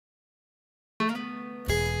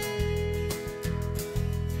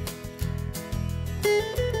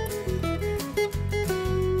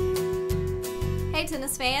Hey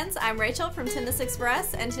tennis fans, I'm Rachel from Tennis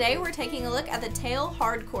Express, and today we're taking a look at the Tail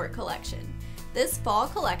Hardcourt collection. This fall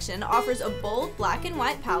collection offers a bold black and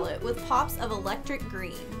white palette with pops of electric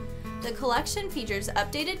green. The collection features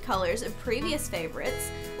updated colors of previous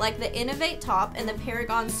favorites like the Innovate top and the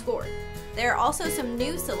Paragon Skort. There are also some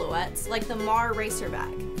new silhouettes like the Mar Racer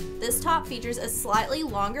bag. This top features a slightly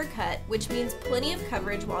longer cut, which means plenty of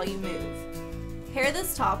coverage while you move. Pair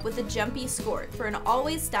this top with the Jumpy Skort for an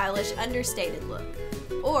always stylish, understated look.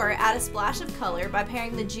 Or add a splash of color by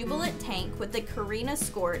pairing the Jubilant Tank with the Karina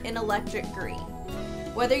Skort in electric green.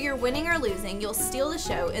 Whether you're winning or losing, you'll steal the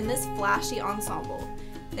show in this flashy ensemble.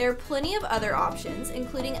 There are plenty of other options,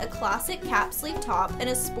 including a classic cap sleeve top and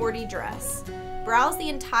a sporty dress. Browse the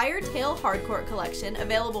entire Tail Hardcourt collection,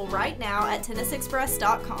 available right now at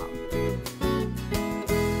tennisexpress.com.